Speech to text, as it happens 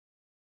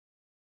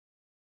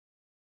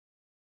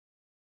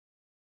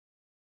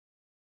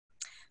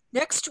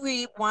Next,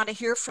 we want to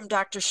hear from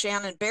Dr.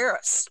 Shannon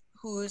Barris,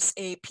 who's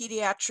a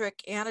pediatric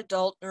and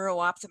adult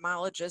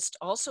neuro-ophthalmologist,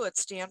 also at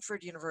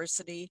Stanford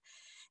University.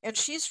 And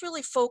she's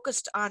really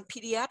focused on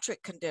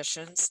pediatric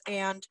conditions,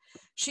 and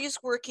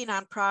she's working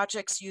on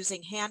projects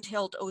using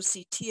handheld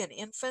OCT in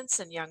infants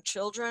and young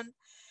children.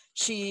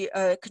 She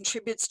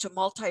contributes to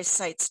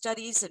multi-site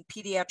studies in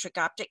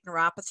pediatric optic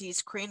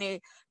neuropathies,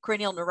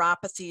 cranial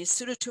neuropathies,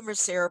 pseudotumor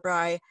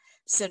cerebri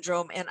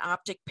syndrome, and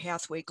optic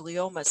pathway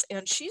gliomas.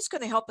 And she's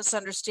going to help us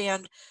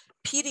understand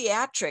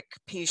pediatric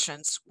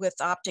patients with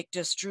optic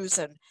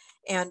dysdrusen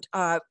and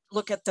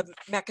look at the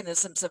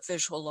mechanisms of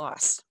visual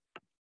loss.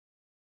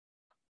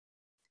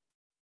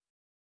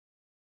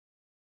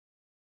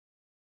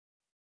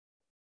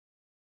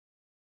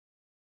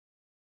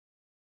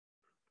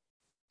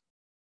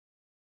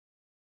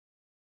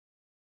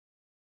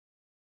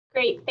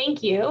 Great,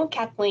 thank you,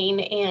 Kathleen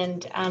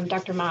and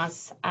Dr.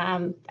 Moss.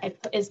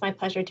 It's my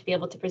pleasure to be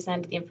able to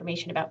present the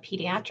information about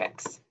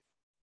pediatrics.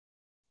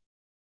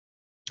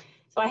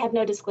 So I have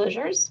no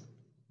disclosures.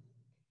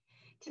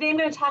 Today I'm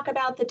going to talk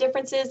about the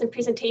differences in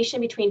presentation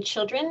between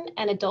children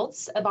and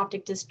adults of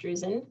optic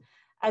dysdrusen,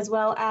 as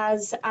well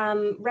as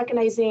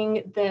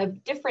recognizing the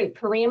different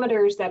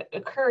parameters that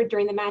occurred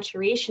during the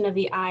maturation of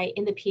the eye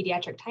in the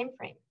pediatric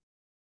timeframe.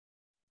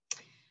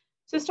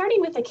 So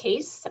starting with a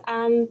case,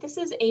 this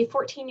is a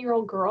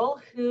 14-year-old girl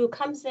who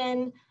comes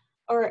in,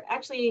 or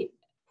actually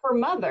her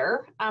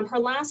mother, her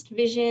last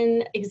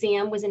vision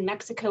exam was in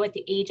Mexico at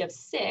the age of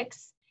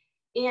 6,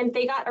 and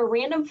they got a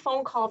random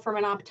phone call from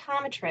an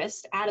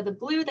optometrist out of the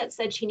blue that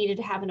said she needed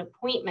to have an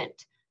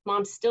appointment.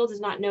 Mom still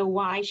does not know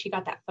why she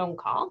got that phone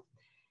call.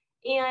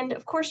 And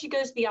of course she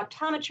goes to the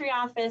optometry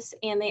office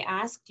and they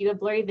ask, do you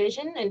have blurry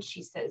vision? And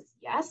she says,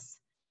 yes.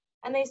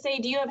 And they say,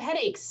 do you have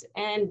headaches?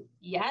 And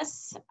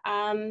yes.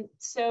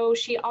 So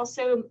she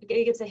also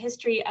gives a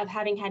history of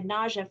having had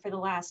nausea for the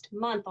last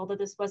month, although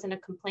this wasn't a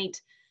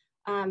complaint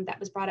that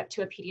was brought up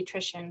to a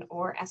pediatrician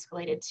or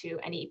escalated to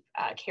any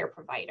care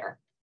provider.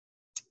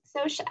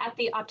 So at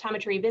the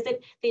optometry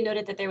visit, they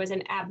noted that there was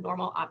an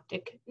abnormal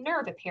optic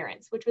nerve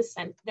appearance, which was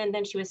sent,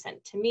 then she was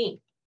sent to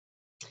me.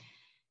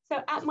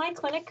 So at my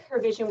clinic,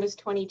 her vision was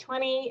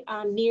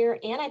 20/20, near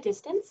and at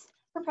distance.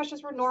 Her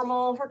pressures were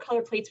normal, her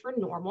color plates were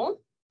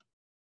normal.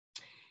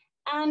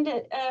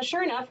 And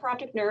sure enough, her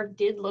optic nerve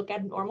did look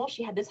abnormal.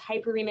 She had this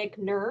hyperemic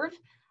nerve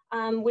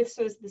with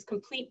this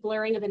complete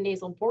blurring of the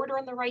nasal border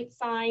on the right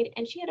side,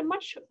 and she had a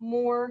much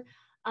more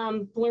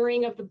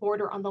blurring of the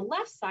border on the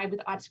left side with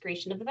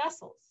obscuration of the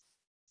vessels.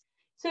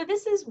 So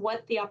this is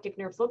what the optic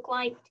nerves look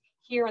like.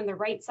 Here on the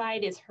right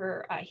side is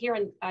her, here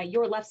on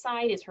your left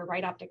side is her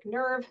right optic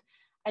nerve.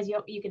 As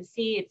you can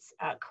see, it's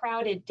a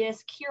crowded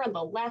disc. Here on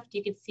the left,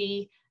 you can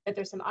see that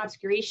there's some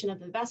obscuration of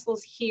the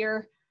vessels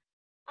here.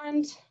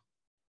 And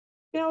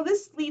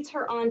this leads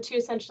her on to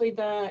essentially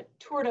the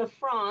tour de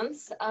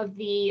France of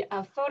the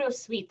photo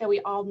suite that we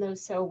all know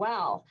so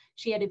well.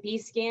 She had a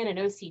B-scan, an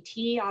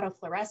OCT,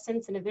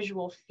 autofluorescence, and a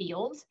visual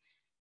field.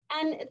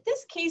 And at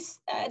this case,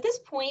 at this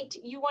point,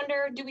 you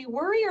wonder, do we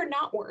worry or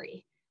not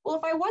worry? Well,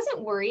 if I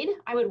wasn't worried,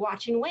 I would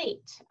watch and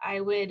wait.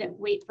 I would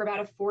wait for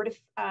about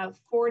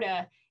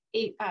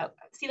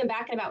see them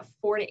back in about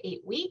 4 to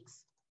 8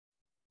 weeks.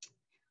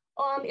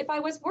 If I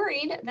was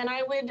worried, then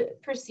I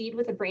would proceed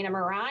with a brain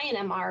MRI,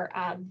 an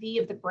MRV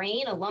of the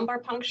brain, a lumbar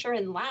puncture,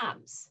 and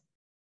labs.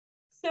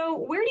 So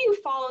where do you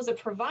fall as a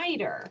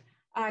provider?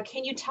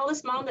 Can you tell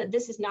this mom that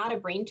this is not a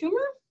brain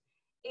tumor?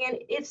 And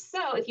if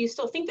so, if you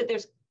still think that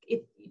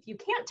if you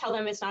can't tell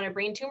them it's not a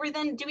brain tumor,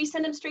 then do we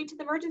send them straight to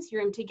the emergency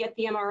room to get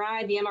the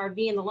MRI, the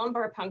MRV, and the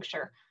lumbar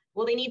puncture?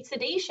 Will they need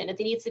sedation? If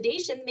they need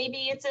sedation,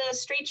 maybe it's a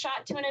straight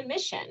shot to an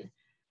admission.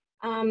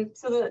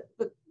 So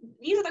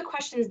these are the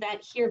questions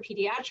that here in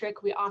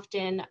pediatric we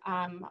often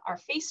are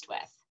faced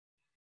with.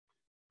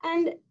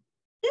 And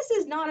this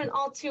is not an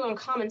all too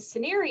uncommon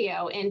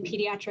scenario in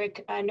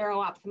pediatric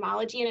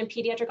neuro-ophthalmology and in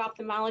pediatric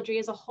ophthalmology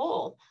as a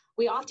whole.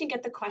 We often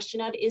get the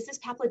question of, is this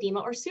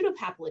papilledema or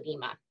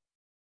pseudopapilledema?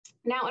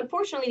 Now,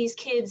 unfortunately, these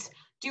kids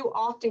do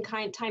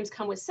oftentimes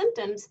come with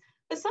symptoms,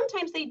 but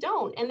sometimes they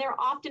don't, and they're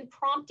often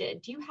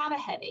prompted. Do you have a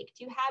headache?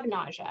 Do you have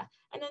nausea?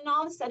 And then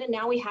all of a sudden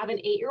now we have an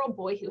 8-year-old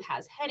boy who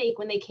has headache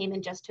when they came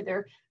in just to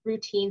their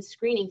routine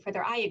screening for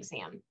their eye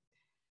exam.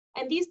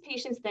 And these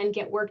patients then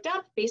get worked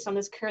up based on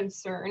this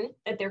concern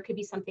that there could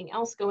be something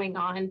else going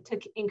on to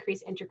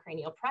increase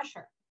intracranial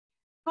pressure.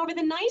 However,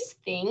 the nice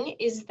thing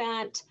is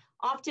that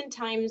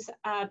oftentimes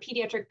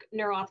pediatric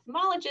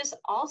neuro-ophthalmologists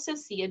also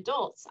see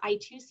adults. I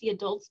too see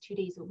adults 2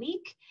 days a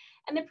week,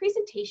 and the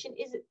presentation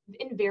is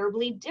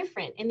invariably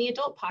different in the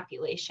adult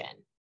population.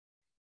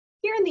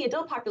 Here in the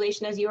adult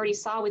population, as you already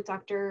saw with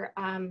Dr.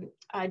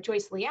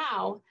 Joyce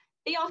Liao,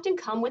 they often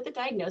come with the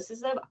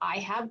diagnosis of, I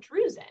have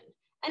drusen.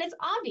 And it's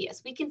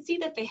obvious, we can see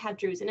that they have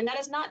drusen, and that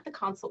is not the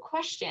consult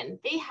question.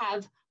 They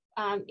have,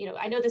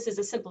 I know this is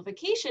a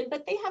simplification,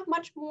 but they have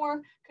much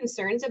more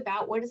concerns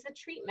about what is the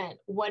treatment,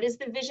 what is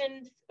the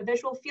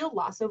visual field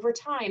loss over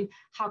time,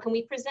 how can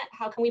we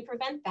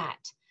prevent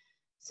that?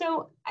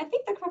 So I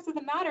think the crux of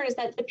the matter is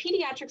that the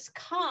pediatrics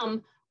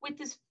come with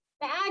this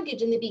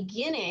baggage in the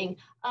beginning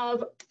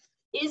of,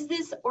 is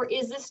this or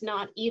is this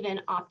not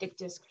even optic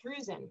disc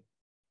drusen?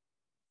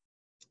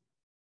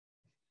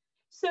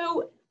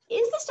 So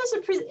is this just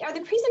are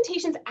the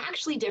presentations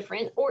actually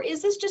different, or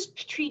is this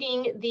just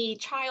treating the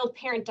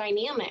child-parent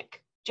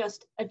dynamic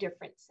just a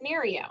different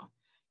scenario?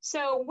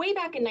 So way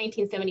back in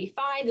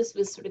 1975,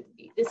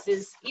 this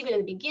is even in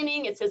the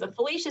beginning, it says a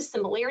fallacious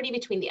similarity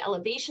between the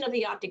elevation of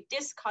the optic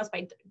disc caused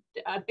by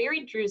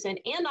buried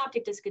drusen and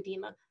optic disc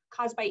edema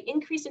caused by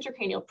increased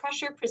intracranial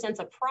pressure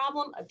presents a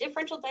problem of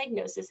differential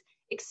diagnosis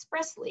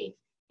expressly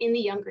in the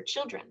younger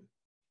children.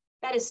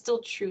 That is still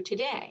true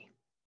today.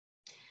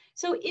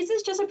 So is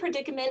this just a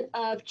predicament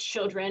of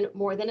children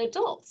more than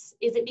adults?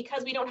 Is it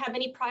because we don't have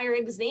any prior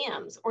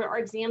exams, or our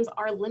exams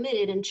are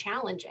limited and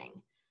challenging?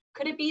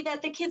 Could it be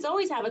that the kids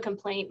always have a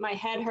complaint? My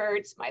head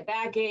hurts, my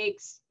back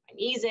aches, my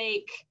knees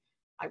ache,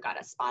 I've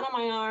got a spot on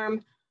my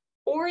arm.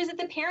 Or is it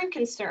the parent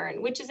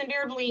concern, which is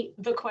invariably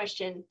the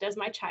question, does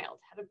my child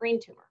have a brain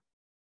tumor?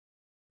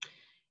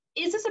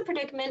 Is this a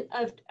predicament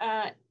of,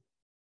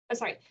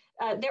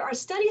 there are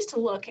studies to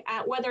look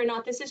at whether or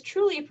not this is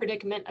truly a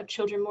predicament of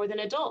children more than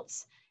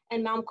adults.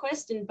 And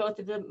Malmquist in both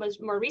of the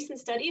more recent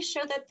studies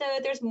show that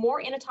there's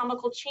more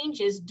anatomical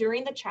changes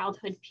during the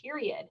childhood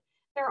period.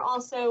 There are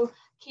also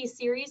case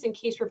series and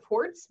case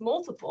reports,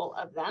 multiple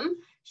of them,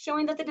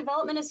 showing that the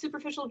development of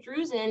superficial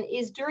drusen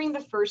is during the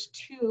first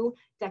 2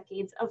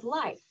 decades of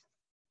life.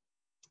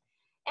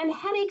 And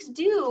headaches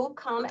do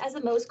come as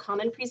the most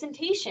common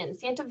presentation.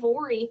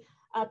 Santavori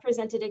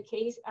presented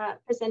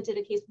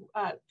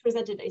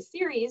a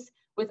series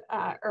with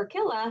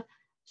Urquilla,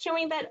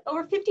 showing that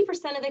over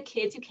 50% of the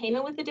kids who came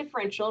in with a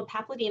differential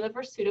papilledema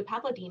versus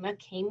pseudopapilledema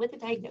came with a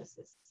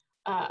diagnosis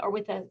or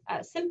with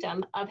a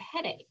symptom of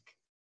headache.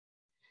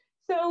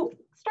 So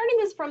starting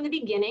this from the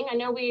beginning, I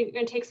know we're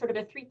going to take sort of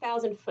a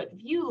 3,000-foot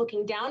view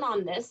looking down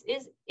on this,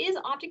 is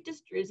optic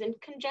disc drusen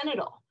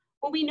congenital?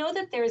 Well, we know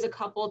that there's a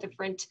couple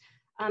different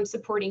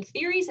supporting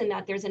theories, and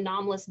that there's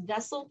anomalous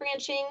vessel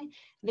branching.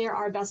 There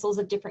are vessels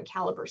of different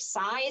caliber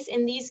size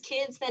in these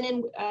kids than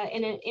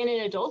in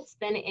adults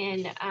than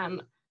in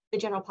the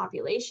general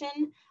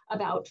population.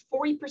 About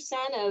 40%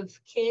 of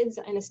kids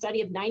in a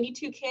study of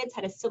 92 kids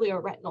had a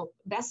cilioretinal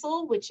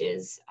vessel, which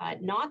is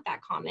not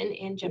that common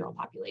in general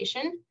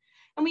population.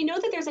 And we know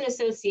that there's an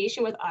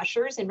association with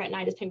Usher's and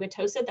retinitis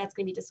pigmentosa. That's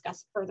going to be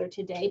discussed further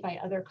today by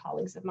other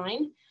colleagues of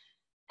mine.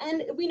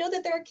 And we know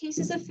that there are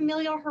cases of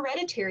familial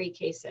hereditary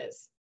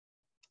cases.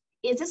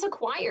 Is this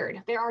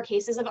acquired? There are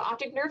cases of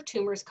optic nerve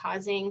tumors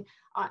causing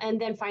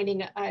and then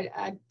finding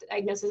a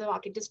diagnosis of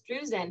optic disc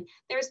drusen.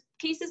 There's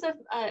cases of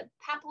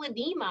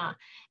papilledema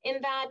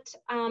in that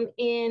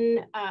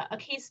in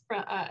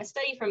a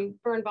study from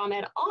Birnbaum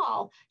et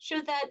al.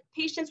 Showed that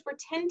patients were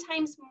 10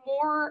 times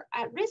more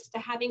at risk to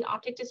having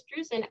optic disc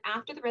drusen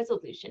after the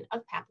resolution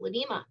of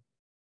papilledema.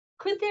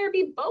 Could there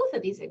be both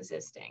of these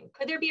existing?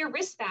 Could there be a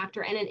risk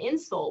factor and an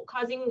insult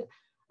causing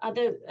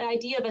the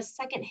idea of a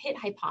second hit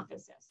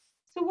hypothesis?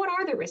 So what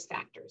are the risk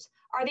factors?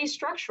 Are they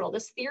structural?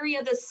 This theory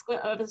of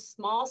a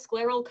small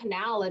scleral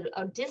canal,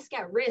 a disc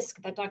at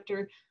risk that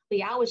Dr.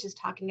 Liao was just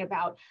talking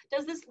about,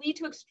 does this lead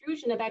to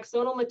extrusion of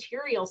axonal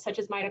materials such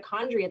as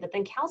mitochondria that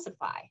then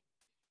calcify?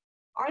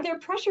 Are there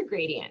pressure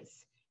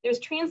gradients?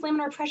 There's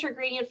translaminar pressure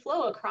gradient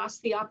flow across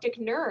the optic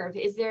nerve.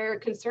 Is there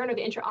concern of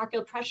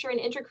intraocular pressure and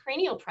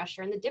intracranial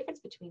pressure and the difference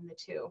between the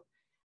two?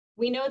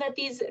 We know that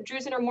these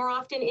drusen are more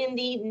often in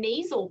the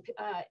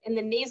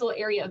nasal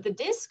area of the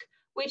disc,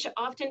 which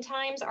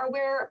oftentimes are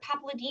where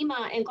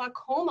papilledema and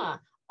glaucoma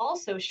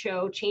also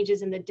show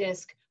changes in the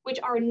disc,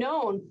 which are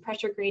known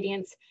pressure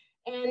gradients,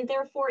 and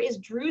therefore is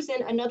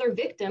drusen another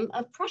victim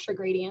of pressure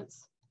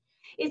gradients?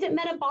 Is it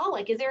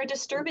metabolic? Is there a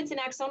disturbance in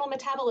axonal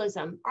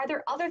metabolism? Are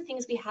there other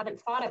things we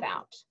haven't thought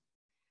about?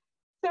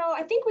 So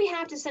I think we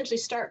have to essentially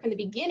start from the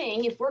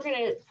beginning if we're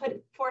going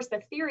to force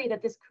the theory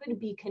that this could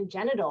be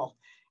congenital.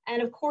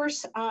 And of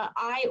course,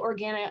 eye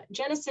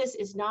organogenesis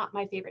is not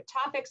my favorite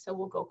topic, so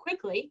we'll go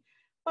quickly.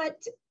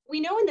 But we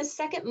know in the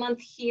second month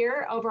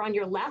here over on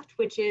your left,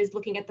 which is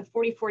looking at the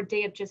 44th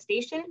day of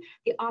gestation,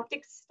 the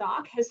optic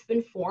stalk has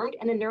been formed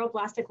and the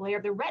neuroblastic layer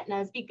of the retina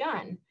has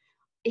begun.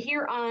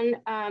 Here on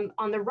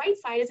the right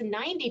side is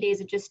 90 days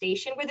of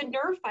gestation where the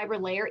nerve fiber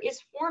layer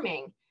is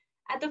forming.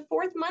 At the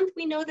 4th month,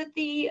 we know that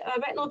the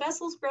retinal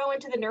vessels grow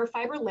into the nerve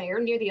fiber layer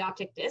near the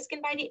optic disc.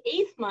 And by the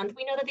 8th month,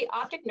 we know that the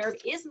optic nerve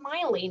is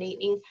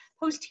myelinating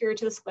posterior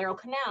to the scleral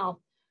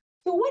canal.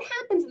 So what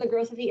happens in the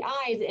growth of the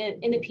eyes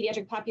in the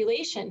pediatric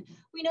population?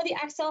 We know the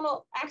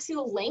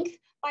axial length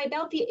by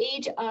about the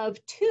age of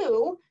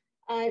 2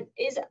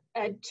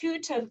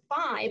 to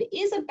 5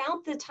 is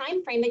about the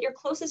time frame that you're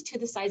closest to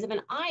the size of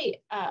an eye,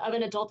 of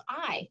an adult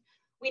eye.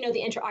 We know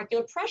the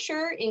intraocular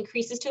pressure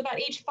increases to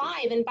about age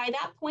 5, and by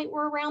that point,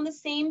 we're around the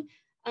same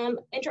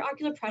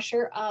intraocular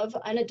pressure of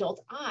an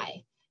adult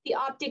eye. The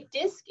optic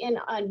disc and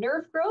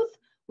nerve growth,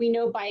 we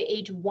know by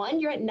age 1,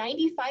 you're at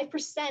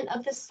 95%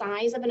 of the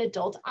size of an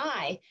adult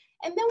eye.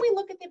 And then we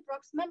look at the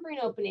Brooks membrane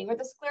opening or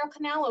the scleral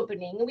canal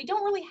opening, and we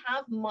don't really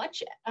have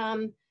much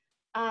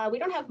We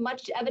don't have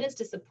much evidence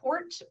to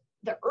support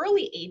the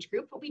early age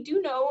group, but we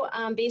do know,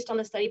 based on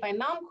the study by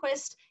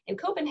Malmquist in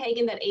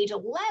Copenhagen, that age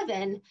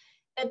 11,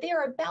 that they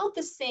are about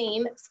the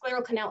same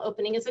scleral canal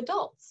opening as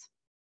adults.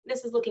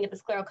 This is looking at the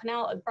scleral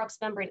canal, Bruch's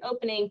membrane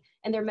opening,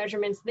 and their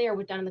measurements there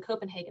were done in the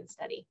Copenhagen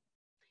study.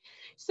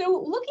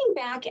 So looking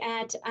back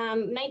at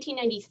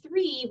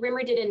 1993,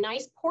 Rimmer did a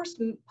nice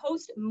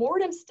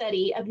post-mortem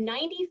study of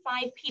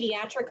 95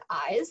 pediatric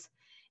eyes,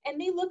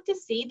 and they looked to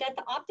see that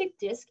the optic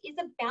disc is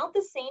about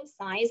the same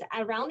size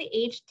around the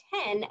age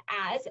 10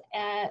 as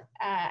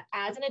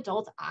an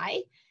adult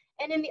eye.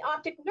 And in the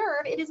optic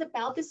nerve, it is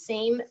about the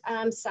same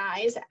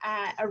size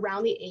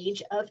around the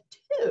age of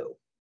 2.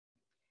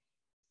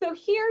 So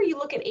here you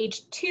look at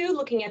age 2,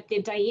 looking at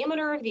the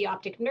diameter of the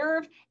optic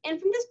nerve. And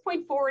from this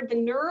point forward, the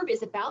nerve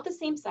is about the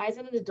same size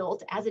in an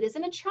adult as it is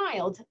in a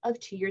child of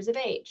 2 years of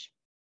age.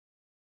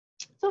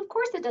 So of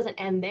course it doesn't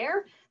end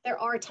there. There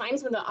are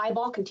times when the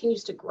eyeball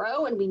continues to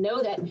grow, and we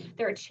know that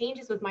there are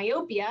changes with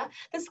myopia.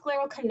 The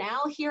scleral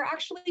canal here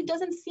actually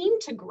doesn't seem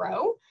to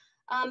grow.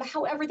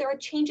 However, there are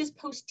changes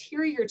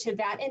posterior to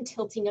that and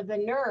tilting of the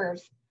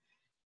nerve.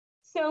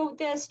 So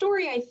the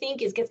story, I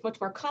think, gets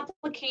much more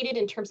complicated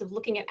in terms of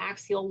looking at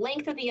axial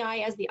length of the eye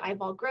as the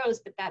eyeball grows,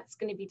 but that's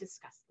going to be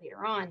discussed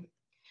later on.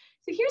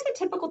 So here's the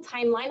typical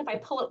timeline, if I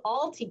pull it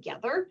all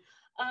together,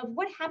 of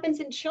what happens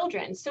in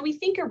children. So we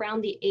think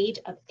around the age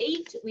of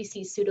 8, we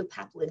see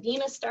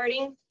pseudopapilledema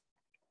starting.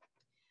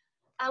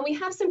 We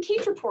have some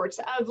case reports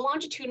of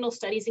longitudinal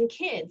studies in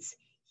kids.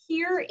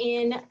 Here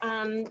in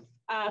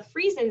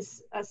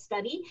Friesen's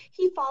study,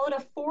 he followed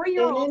a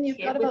 4-year-old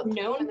kid with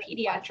known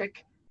pediatric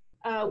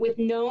with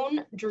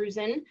known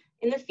drusen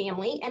in the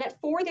family, and at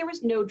 4 there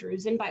was no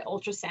drusen by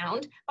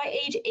ultrasound. By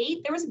age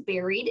 8 there was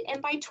buried, and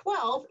by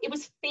 12 it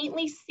was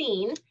faintly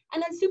seen,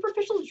 and then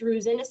superficial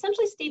drusen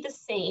essentially stayed the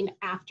same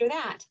after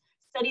that.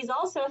 Studies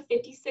also a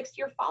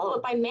 56-year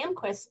follow-up by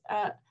Malmquist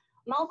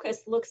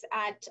looks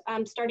at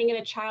starting in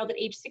a child at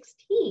age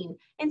 16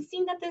 and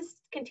seeing that this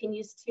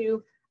continues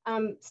to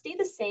stay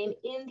the same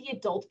in the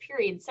adult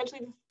period,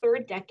 essentially the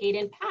 3rd decade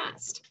and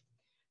past.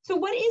 So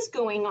what is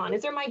going on?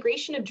 Is there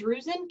migration of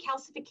drusen,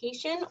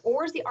 calcification,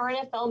 or is the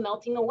RNFL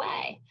melting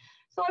away?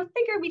 So I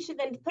figured we should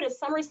then put a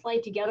summary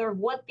slide together of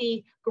what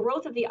the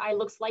growth of the eye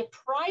looks like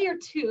prior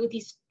to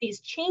these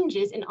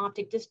changes in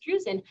optic disc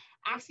drusen.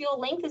 Axial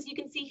length, as you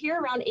can see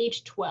here, around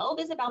age 12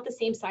 is about the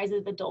same size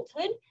as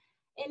adulthood.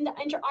 In the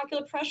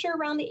intraocular pressure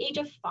around the age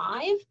of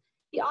 5,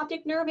 the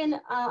optic nerve and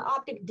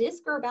optic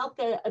disc are about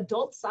the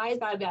adult size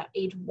by about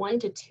age 1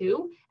 to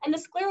 2. And the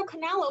scleral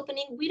canal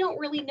opening, we don't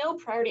really know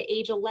prior to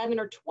age 11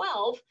 or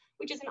 12,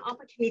 which is an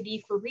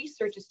opportunity for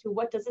research as to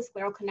what does the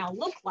scleral canal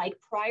look like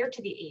prior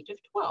to the age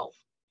of 12.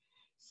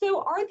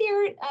 So are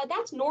there,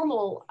 that's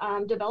normal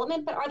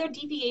development, but are there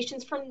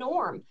deviations from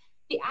norm?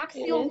 The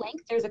axial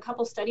length, there's a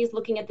couple studies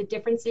looking at the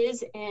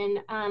differences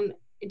in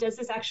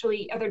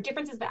are there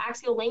differences in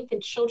axial length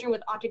in children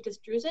with optic disc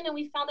drusen? And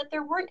we found that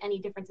there weren't any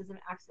differences in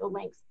axial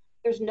lengths.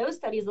 There's no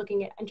studies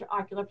looking at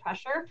intraocular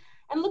pressure.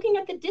 And looking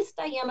at the disc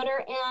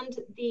diameter and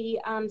the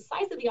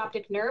size of the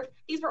optic nerve,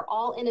 these were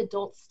all in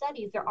adult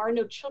studies. There are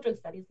no children's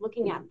studies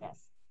looking at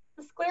this.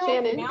 The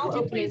scleral canal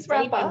opening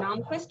study by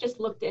Malmquist just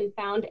looked and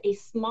found a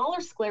smaller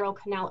scleral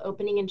canal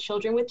opening in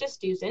children with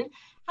disc drusen.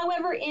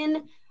 However,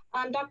 in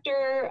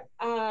Dr.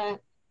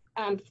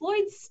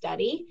 Floyd's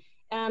study,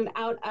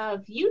 out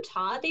of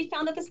Utah, they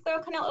found that the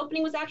scleral canal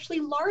opening was actually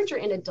larger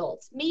in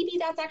adults. Maybe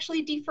that's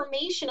actually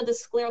deformation of the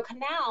scleral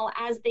canal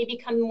as they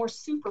become more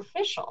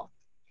superficial.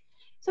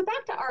 So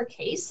back to our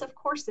case, of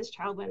course, this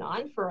child went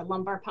on for a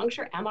lumbar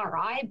puncture,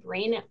 MRI,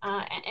 brain,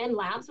 and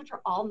labs, which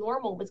are all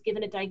normal, was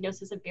given a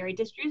diagnosis of Berry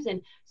disc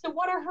drusen. So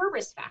what are her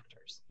risk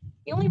factors?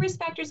 The only risk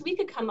factors we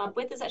could come up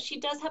with is that she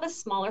does have a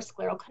smaller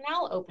scleral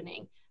canal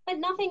opening, but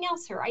nothing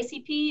else. Her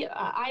ICP,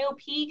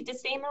 IOP,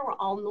 disc diameter were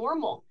all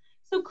normal.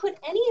 So could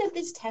any of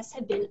these tests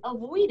have been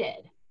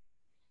avoided?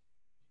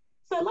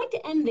 So I'd like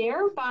to end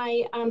there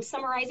by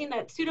summarizing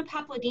that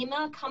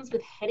pseudopapilledema comes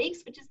with headaches,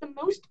 which is the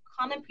most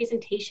common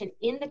presentation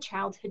in the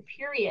childhood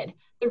period.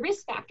 The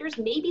risk factors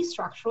may be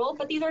structural,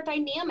 but these are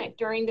dynamic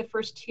during the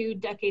first 2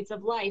 decades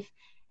of life.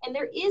 And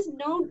there is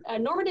no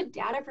normative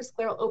data for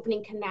scleral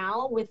opening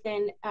canal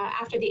within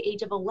after the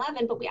age of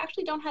 11, but we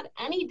actually don't have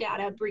any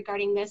data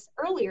regarding this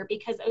earlier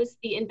because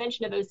the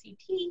invention of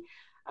OCT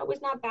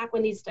was not back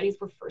when these studies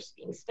were first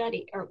being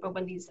studied, or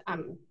when these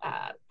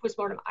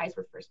postmortem eyes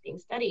were first being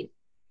studied.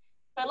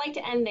 So I'd like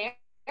to end there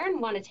and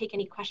want to take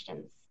any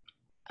questions.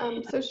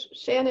 So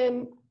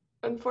Shannon,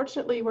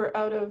 unfortunately, we're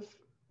out of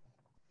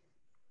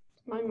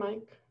my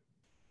mic.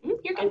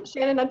 You're good.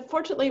 Shannon,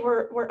 unfortunately,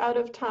 we're out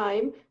of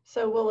time,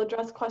 so we'll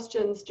address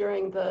questions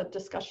during the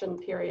discussion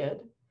period.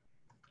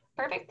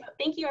 Perfect.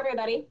 Thank you,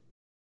 everybody.